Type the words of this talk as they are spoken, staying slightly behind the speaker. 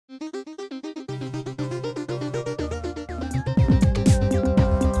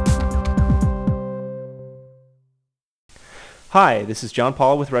Hi, this is John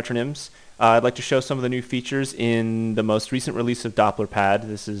Paul with Retronyms. I'd like to show some of the new features in the most recent release of DopplerPad.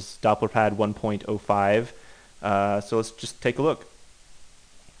 This is DopplerPad 1.05. So let's just take a look.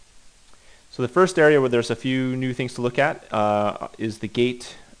 So the first area where there's a few new things to look at is the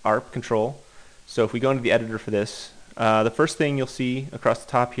gate ARP control. So if we go into the editor for this, the first thing you'll see across the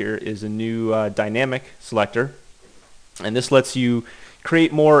top here is a new dynamic selector. And this lets you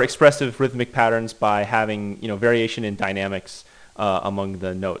create more expressive rhythmic patterns by having variation in dynamics among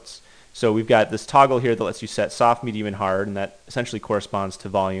the notes. So we've got this toggle here that lets you set soft, medium, and hard, and that essentially corresponds to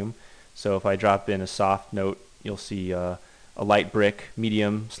volume. So if I drop in a soft note, you'll see a light brick,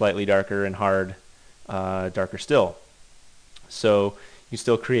 medium, slightly darker, and hard, darker still. So you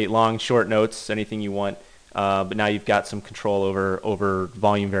still create long, short notes, anything you want, but now you've got some control over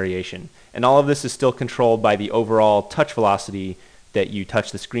volume variation. And all of this is still controlled by the overall touch velocity that you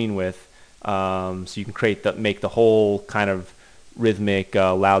touch the screen with, so you can make the whole kind of rhythmic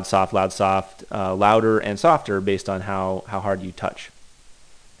loud, soft, louder and softer based on how hard you touch.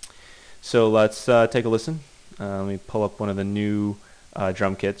 So let's take a listen. Let me pull up one of the new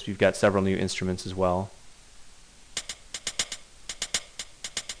drum kits. We've got several new instruments as well.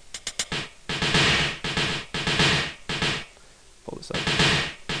 Pull this up.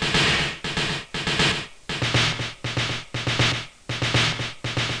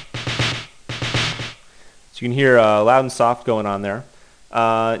 You can hear loud and soft going on there.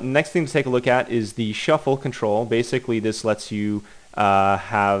 Next thing to take a look at is the shuffle control. Basically, this lets you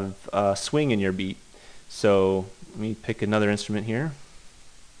have a swing in your beat. So let me pick another instrument here.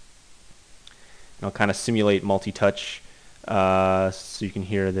 And I'll kind of simulate multi-touch so you can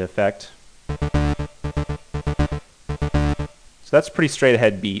hear the effect. So that's a pretty straight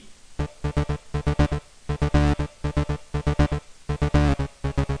ahead beat.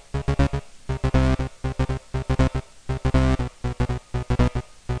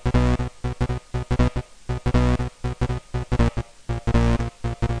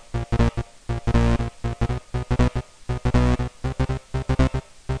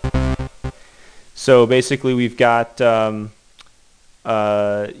 So basically we've got 0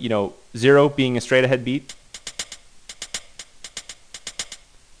 being a straight ahead beat,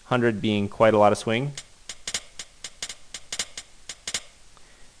 100 being quite a lot of swing,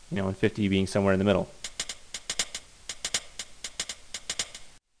 and 50 being somewhere in the middle.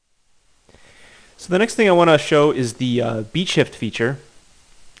 So the next thing I want to show is the beat shift feature.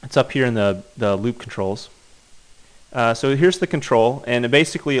 It's up here in the loop controls. So here's the control, and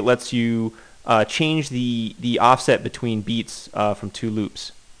basically it lets you change the offset between beats from two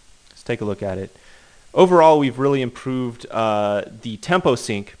loops. Let's take a look at it. Overall, we've really improved the tempo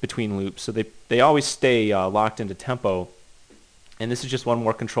sync between loops, so they always stay locked into tempo. And this is just one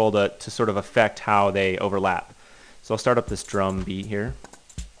more control to sort of affect how they overlap. So I'll start up this drum beat here.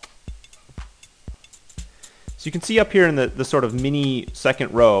 So you can see up here in the sort of mini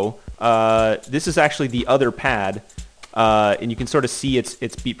second row, this is actually the other pad. And you can sort of see its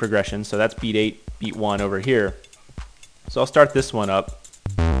beat progression. So that's beat 8, beat 1 over here. So I'll start this one up.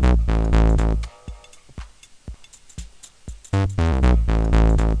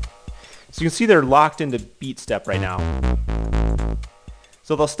 So you can see they're locked into beat step right now.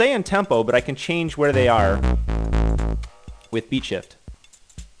 So they'll stay in tempo, but I can change where they are with beat shift.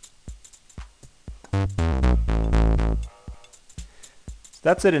 So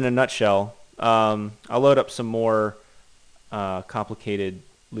that's it in a nutshell. I'll load up some more complicated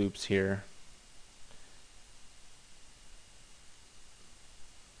loops here.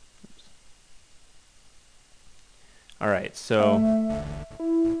 Oops. All right, so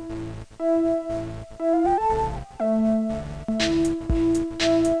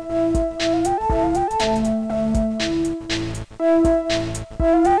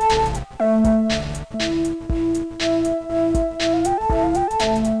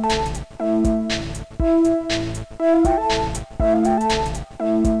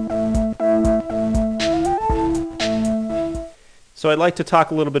I'd like to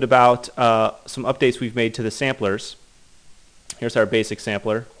talk a little bit about some updates we've made to the samplers. Here's our basic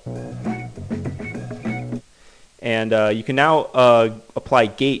sampler. And you can now apply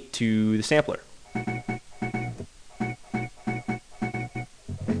gate to the sampler.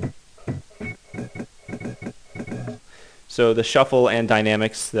 So the shuffle and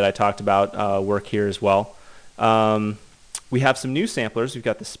dynamics that I talked about work here as well. We have some new samplers. We've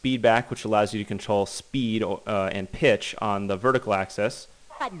got the speed back, which allows you to control speed and pitch on the vertical axis.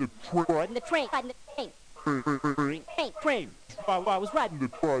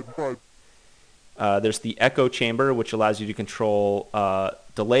 There's the echo chamber, which allows you to control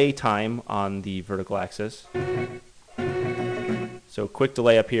delay time on the vertical axis. So quick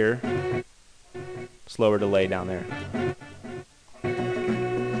delay up here, slower delay down there.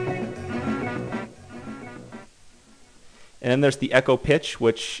 And then there's the echo pitch,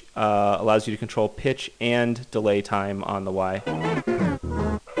 which allows you to control pitch and delay time on the Y.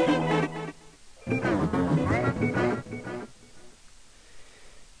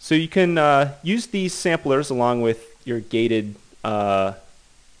 So you can use these samplers along with your gated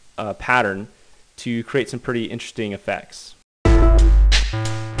pattern to create some pretty interesting effects.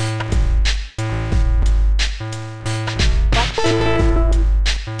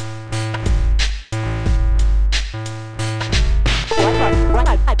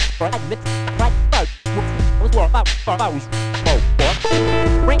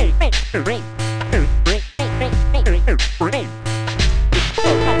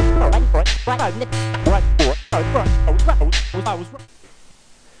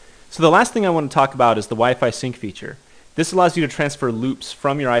 So the last thing I want to talk about is the Wi-Fi sync feature. This allows you to transfer loops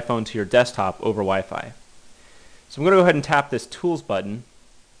from your iPhone to your desktop over Wi-Fi. So I'm going to go ahead and tap this Tools button.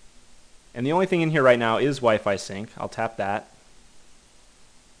 And the only thing in here right now is Wi-Fi sync. I'll tap that.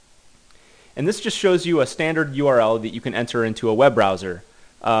 And this just shows you a standard URL that you can enter into a web browser.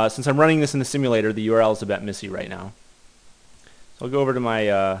 Since I'm running this in the simulator, the URL is a bit messy right now. So I'll go over to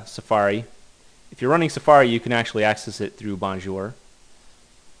my Safari. If you're running Safari, you can actually access it through Bonjour.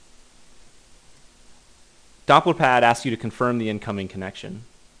 DopplerPad asks you to confirm the incoming connection.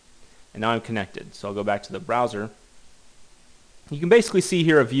 And now I'm connected. So I'll go back to the browser. You can basically see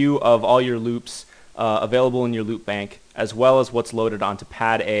here a view of all your loops available in your loop bank, as well as what's loaded onto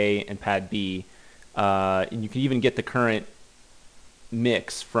pad A and pad B. And you can even get the current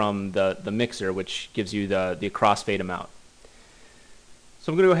mix from the mixer, which gives you the crossfade amount.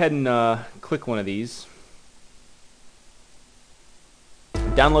 So I'm going to go ahead and click one of these.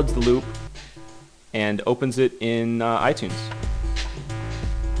 It downloads the loop and opens it in iTunes.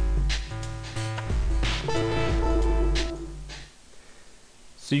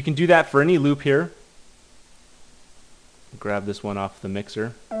 So you can do that for any loop here. Grab this one off the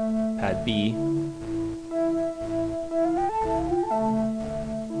mixer, pad B.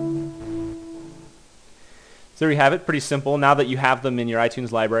 So there you have it, pretty simple. Now that you have them in your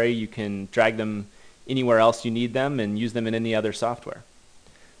iTunes library, you can drag them anywhere else you need them and use them in any other software.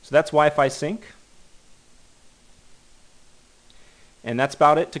 So that's Wi-Fi sync. And that's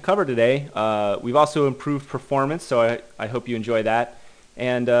about it to cover today. We've also improved performance, so I hope you enjoy that.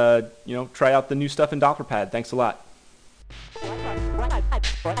 And try out the new stuff in DopplerPad. Thanks a lot.